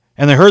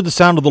And they heard the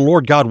sound of the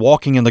Lord God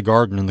walking in the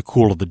garden in the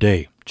cool of the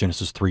day.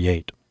 Genesis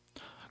 3:8.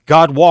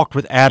 God walked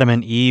with Adam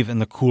and Eve in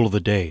the cool of the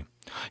day.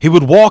 He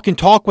would walk and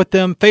talk with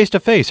them face to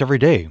face every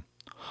day.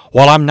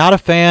 While I'm not a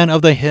fan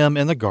of the hymn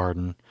in the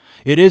garden,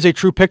 it is a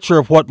true picture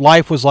of what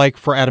life was like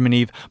for Adam and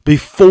Eve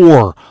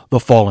before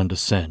the fall into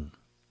sin.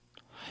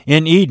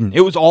 In Eden,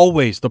 it was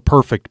always the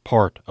perfect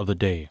part of the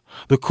day.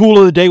 The cool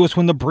of the day was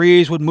when the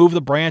breeze would move the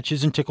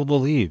branches and tickle the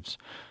leaves.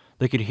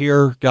 They could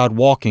hear God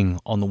walking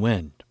on the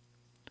wind.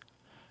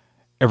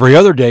 Every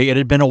other day, it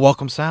had been a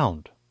welcome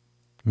sound.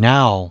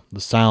 Now, the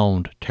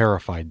sound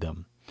terrified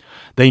them.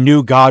 They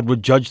knew God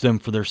would judge them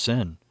for their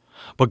sin.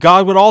 But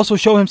God would also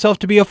show himself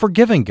to be a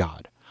forgiving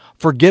God,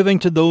 forgiving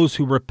to those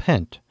who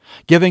repent,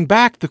 giving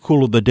back the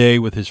cool of the day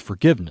with his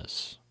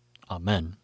forgiveness. Amen.